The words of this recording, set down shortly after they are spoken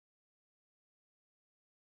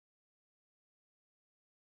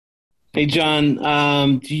Hey, John,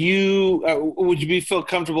 would you be feel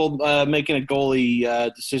comfortable making a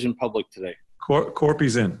goalie decision public today?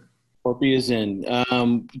 Corpy's in. Corpy is in.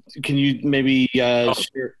 Can you maybe No,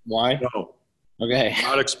 share why? no, Okay.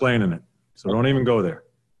 not explaining it. So don't even go there.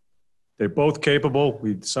 They're both capable.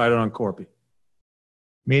 We decided on Corpy.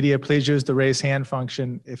 Media, please use the raise hand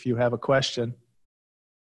function if you have a question.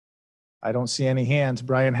 I don't see any hands.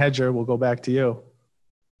 Brian Hedger, we'll go back to you.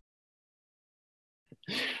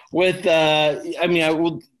 With with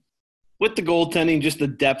the goaltending, just the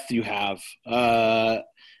depth you have. I'm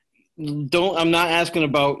not asking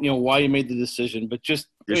about why you made the decision, but just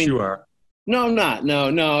Yes, you are. No, I'm not. No.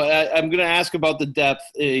 I'm going to ask about the depth.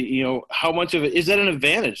 How much of it is that an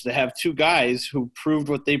advantage to have two guys who proved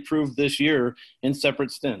what they proved this year in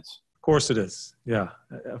separate stints? Of course it is. Yeah,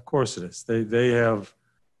 of course it is. They have,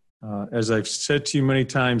 as I've said to you many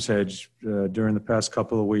times, Hedge, during the past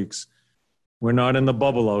couple of weeks, we're not in the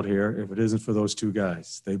bubble out here if it isn't for those two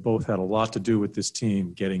guys. They both had a lot to do with this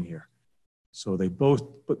team getting here. So they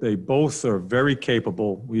both are very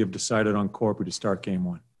capable. We have decided on Corpy to start game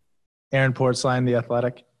one. Aaron Portzline, The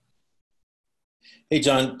Athletic. Hey,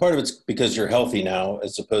 John, part of it's because you're healthy now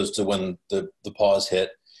as opposed to when the pause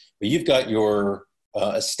hit. But you've got your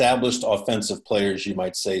established offensive players, you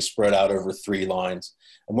might say, spread out over three lines.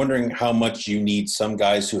 I'm wondering how much you need some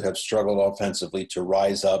guys who have struggled offensively to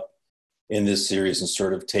rise up in this series and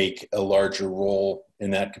sort of take a larger role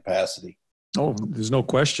in that capacity. Oh, there's no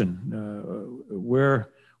question.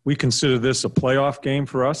 We consider this a playoff game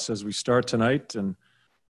for us as we start tonight, and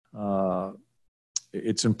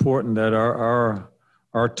it's important that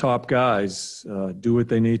our top guys do what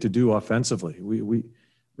they need to do offensively.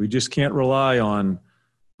 We just can't rely on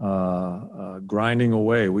grinding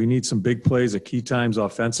away. We need some big plays at key times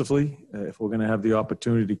offensively if we're going to have the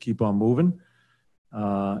opportunity to keep on moving.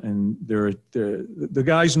 And the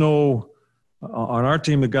guys know on our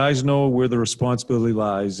team. The guys know where the responsibility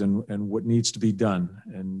lies and what needs to be done,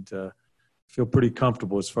 and feel pretty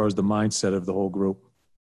comfortable as far as the mindset of the whole group.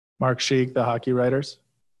 Mark Sheik, The Hockey Writers.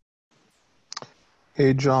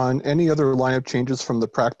 Hey, John, any other lineup changes from the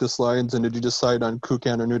practice lines, and did you decide on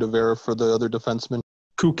Kukan or Nudavera for the other defensemen?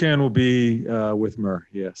 Kukan will be with Murr,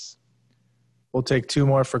 yes. We'll take two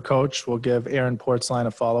more for Coach. We'll give Aaron Portzline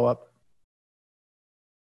a follow-up.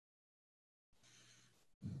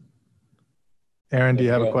 Aaron, do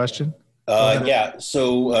you have a question? Yeah.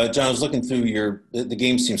 So, John, I was looking through the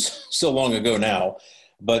game seems so long ago now,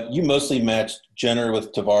 but you mostly matched Jenner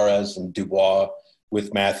with Tavares and Dubois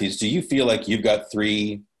with Matthews. Do you feel like you've got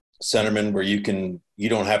three centermen where you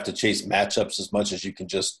don't have to chase matchups as much as you can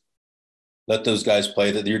just let those guys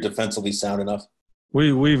play, that you're defensively sound enough?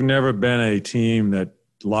 We've never been a team that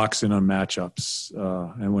locks in on matchups,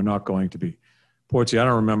 and we're not going to be. Portsy, I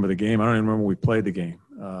don't remember the game. I don't even remember we played the game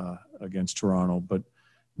against Toronto. But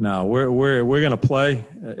no, we're going to play.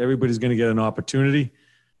 Everybody's going to get an opportunity.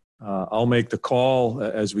 I'll make the call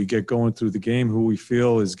as we get going through the game who we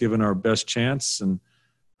feel is given our best chance. And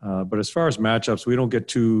but as far as matchups, we don't get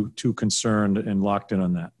too concerned and locked in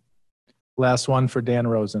on that. Last one for Dan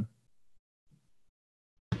Rosen.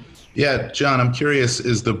 Yeah, John, I'm curious,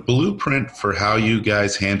 is the blueprint for how you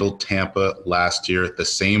guys handled Tampa last year the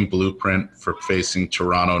same blueprint for facing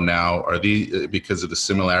Toronto now? Are these because of the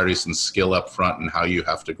similarities in skill up front and how you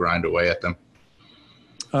have to grind away at them?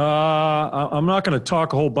 I'm not going to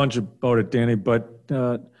talk a whole bunch about it, Danny, but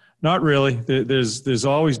not really. There's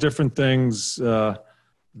always different things that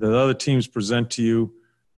other teams present to you.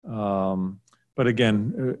 But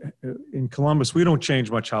again, in Columbus, we don't change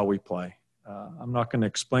much how we play. I'm not going to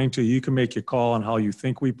explain to you. You can make your call on how you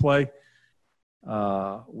think we play.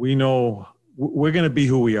 We know we're going to be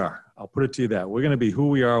who we are. I'll put it to you that. We're going to be who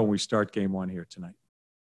we are when we start game one here tonight.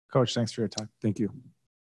 Coach, thanks for your time. Thank you.